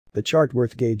The chart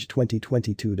worth gauge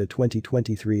 2022 to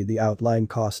 2023. The outline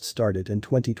cost started in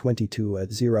 2022 at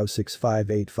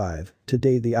 0.6585.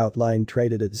 Today the outline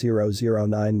traded at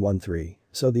 0.0913.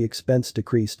 So the expense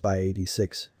decreased by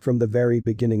 86 from the very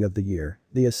beginning of the year.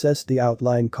 The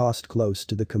outline cost close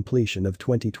to the completion of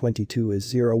 2022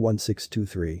 is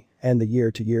 0.1623 and the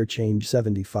year-to-year change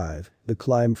 75, the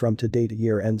climb from today to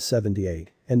year-end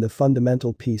 78, and the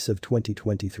fundamental piece of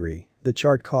 2023. The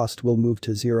chart cost will move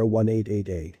to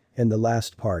 0.1888. In the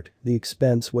last part, the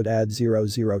expense would add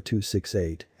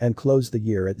 0.0268 and close the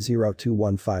year at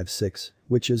 0.2156,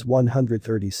 which is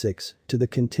 136, to the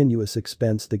continuous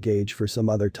expense. The gauge for some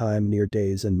other time near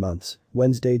days and months.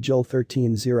 Wednesday Jul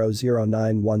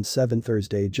 13.00917,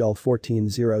 Thursday Jul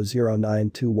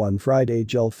 14.00921, Friday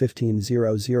Jul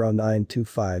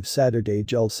 15.00925, Saturday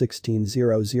Jul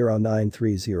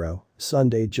 16.00930,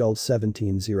 Sunday Jul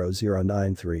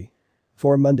 17.0093.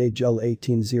 For Monday Jul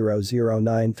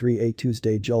 18.00938,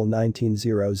 Tuesday Jul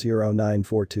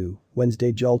 19.00942,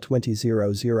 Wednesday Jul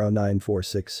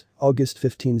 20.00946, August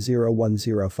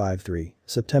 15.01053,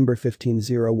 September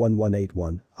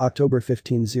 15.01181, October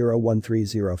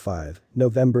 15.01305,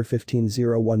 November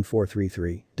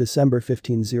 15.01433, December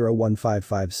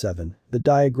 15.01557. The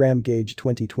diagram gauge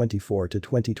 2024 to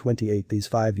 2028. These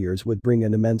 5 years would bring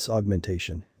an immense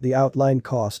augmentation. The outline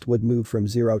cost would move from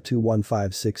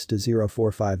 0.2156 to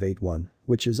 0.4581,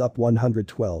 which is up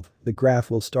 112. The graph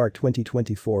will start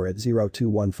 2024 at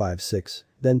 0.2156,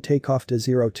 then take off to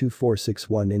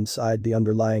 0.2461 inside the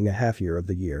underlying a half year of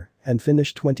the year, and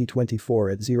finish 2024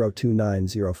 at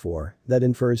 0.2904. That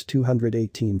infers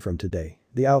 218 from today.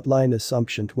 The outline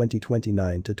assumption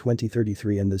 2029 to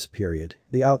 2033. In this period,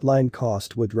 the outline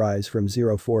cost would rise from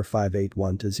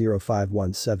 0.4581 to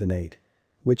 0.5178.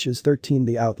 Which is 13.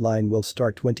 The outline will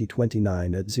start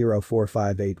 2029 at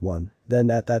 0.4581, then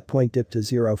at that point dip to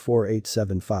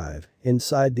 0.4875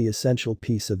 inside the essential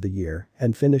piece of the year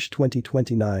and finish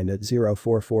 2029 at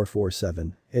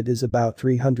 0.4447. It is about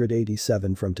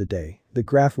 387 from today. The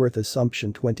graph worth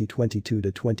assumption 2022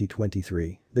 to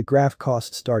 2023. The graph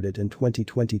cost started in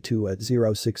 2022 at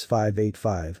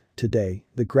 0.6585. Today,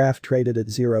 the graph traded at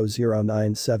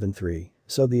 0.0973.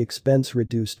 So the expense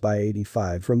reduced by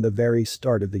 85 from the very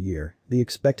start of the year. The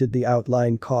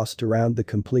outline cost around the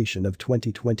completion of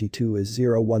 2022 is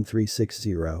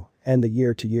 0.1360 and the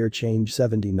year-to-year change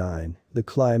 79, the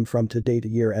climb from today to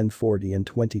year-end 40 in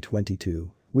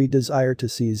 2022. We desire to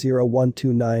see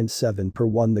 0.1297 per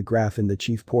 1. The graph in the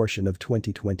chief portion of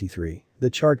 2023. The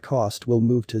chart cost will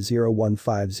move to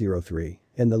 0.1503.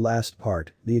 In the last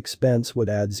part, the expense would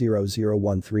add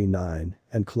 0.0139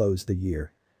 and close the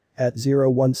year at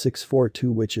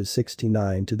 0.1642, which is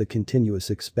 69, to the continuous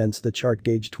expense. The chart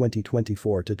gauge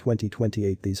 2024 to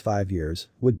 2028. These 5 years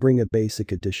would bring a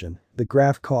basic addition. The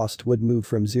graph cost would move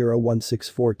from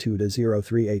 0.1642 to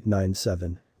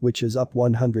 0.3897, which is up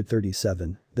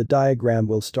 137. The diagram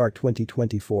will start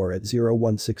 2024 at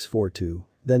 0.1642.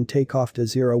 Then take off to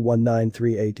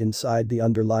 0.1938 inside the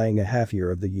underlying a half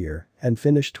year of the year and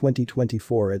finish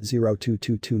 2024 at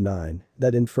 0.2229.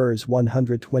 That infers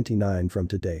 129 from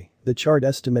today. The chart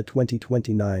estimate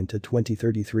 2029 to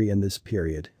 2033. In this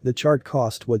period, the chart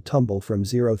cost would tumble from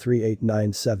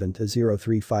 0.3897 to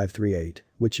 0.3538,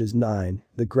 which is 9.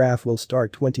 The graph will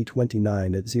start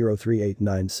 2029 at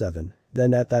 0.3897.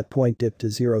 Then at that point dip to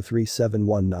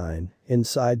 0.3719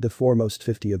 inside the foremost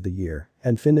 50 of the year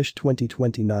and finish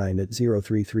 2029 at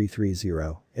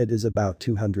 0.3330. It is about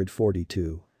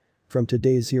 242. From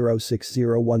today's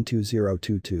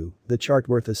 0.60120022, the chart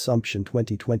worth assumption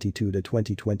 2022 to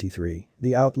 2023.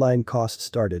 The outline cost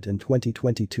started in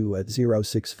 2022 at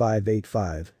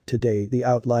 0.6585. Today the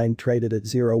outline traded at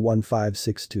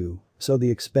 0.1562. So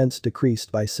the expense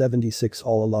decreased by 76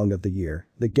 all along of the year.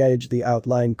 The gauge the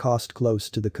outline cost close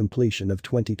to the completion of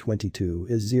 2022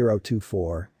 is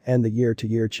 0.24 and the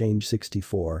year-to-year change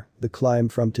 64, the climb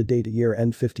from today to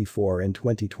year-end 54 in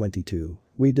 2022.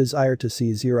 We desire to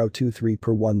see 0.23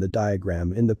 per 1. The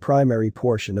diagram in the primary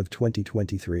portion of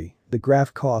 2023. The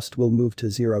graph cost will move to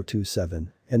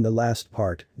 0.27. In the last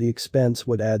part, the expense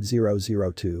would add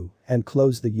 0.02 and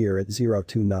close the year at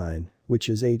 0.29. Which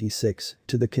is 86,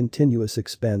 to the continuous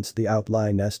expense. The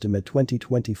outline estimate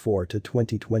 2024 to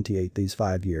 2028. These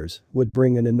 5 years would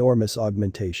bring an enormous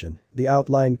augmentation. The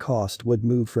outline cost would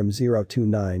move from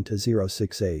 0.29 to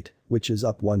 0.68, which is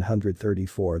up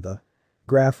 134. The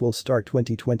graph will start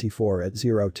 2024 at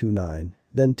 0.29,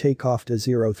 then take off to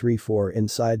 0.34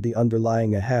 inside the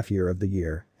underlying a half year of the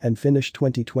year and finish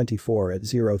 2024 at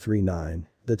 0.39.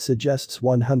 that suggests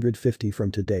 150 from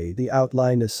today. The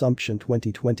outline assumption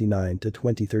 2029 to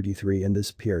 2033 in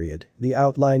this period. The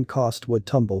outline cost would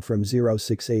tumble from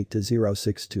 0.68 to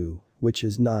 0.62, which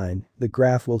is 9. The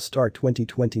graph will start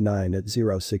 2029 at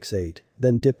 0.68,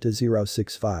 then dip to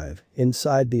 0.65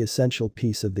 inside the essential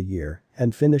piece of the year,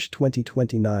 and finish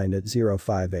 2029 at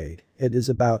 0.58. It is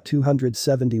about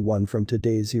 271 from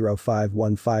today's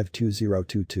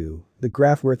 0.515222. The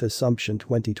graph worth assumption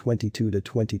 2022 to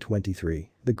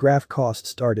 2023. The graph cost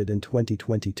started in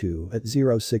 2022 at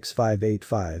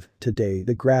 0.6585. Today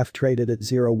the graph traded at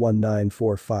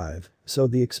 0.1945. So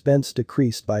the expense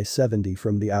decreased by 70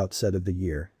 from the outset of the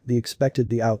year. The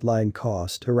outline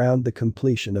cost around the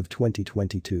completion of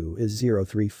 2022 is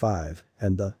 0.35,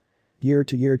 and the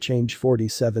year-to-year change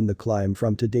 47. The climb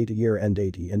from today to year-end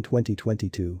 80 in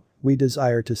 2022. We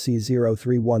desire to see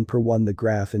 0.31 per 1. The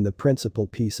graph in the principal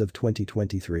piece of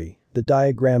 2023. The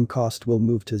diagram cost will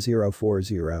move to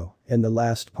 0.40. In the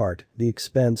last part, the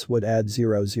expense would add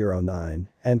 0.09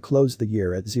 and close the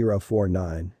year at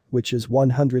 0.49, which is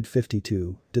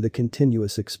 152. To the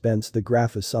continuous expense, the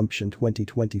graph assumption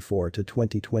 2024 to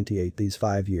 2028, these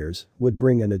 5 years, would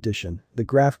bring an addition. The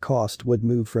graph cost would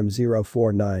move from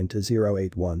 0.49 to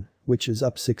 0.81, which is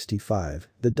up 65.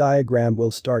 The diagram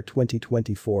will start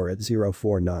 2024 at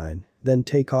 0.49, then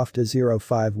take off to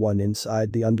 0.51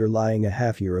 inside the underlying a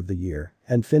half year of the year,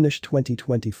 and finish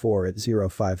 2024 at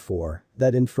 0.54.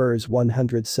 That infers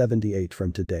 178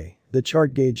 from today. The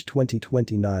chart gauge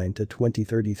 2029 to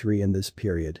 2033 in this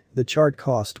period. The chart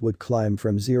cost would climb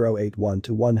from 0.81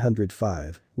 to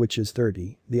 105, which is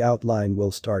 30. The outline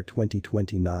will start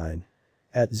 2029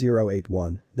 at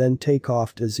 0.81, then take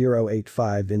off to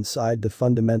 0.85 inside the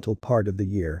fundamental part of the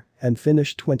year, and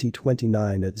finish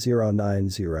 2029 at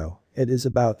 0.90. It is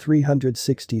about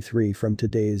 363 from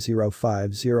today's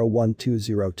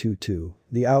 0.501222.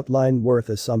 The outline worth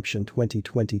assumption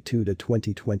 2022 to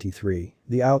 2023.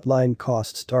 The outline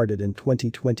cost started in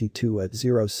 2022 at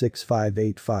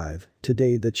 0.6585.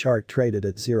 Today the chart traded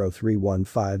at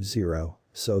 0.3150.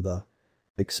 So the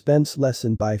expense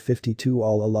lessened by 52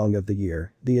 all along of the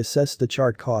year. The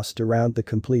chart cost around the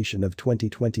completion of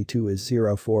 2022 is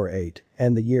 0.48,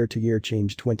 and the year-to-year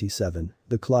change 27.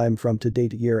 The climb from today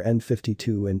to year-end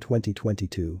 52 in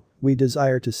 2022. We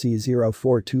desire to see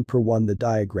 0.42 per 1. The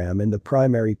diagram in the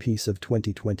primary piece of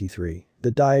 2023.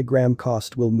 The diagram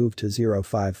cost will move to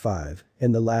 0.55.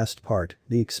 In the last part,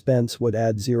 the expense would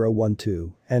add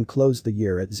 0.12 and close the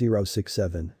year at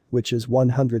 0.67, which is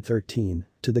 113.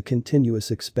 To the continuous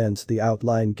expense, the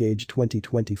outline gauge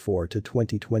 2024 to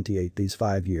 2028, these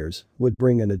 5 years, would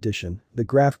bring an addition. The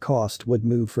graph cost would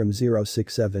move from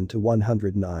 0.67 to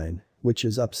 109, which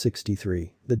is up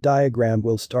 63. The diagram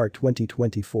will start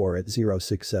 2024 at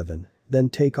 0.67. Then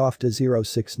take off to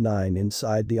 0.69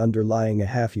 inside the underlying a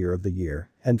half year of the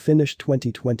year, and finish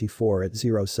 2024 at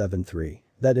 0.73.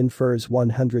 That infers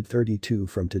 132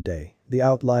 from today. The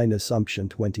outline assumption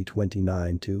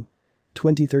 2029 to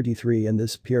 2033. In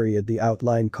this period, the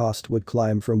outline cost would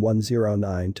climb from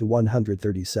 109 to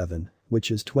 137,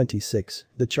 which is 26.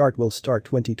 The chart will start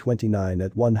 2029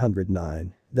 at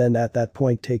 109. Then at that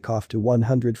point take off to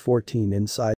 114 inside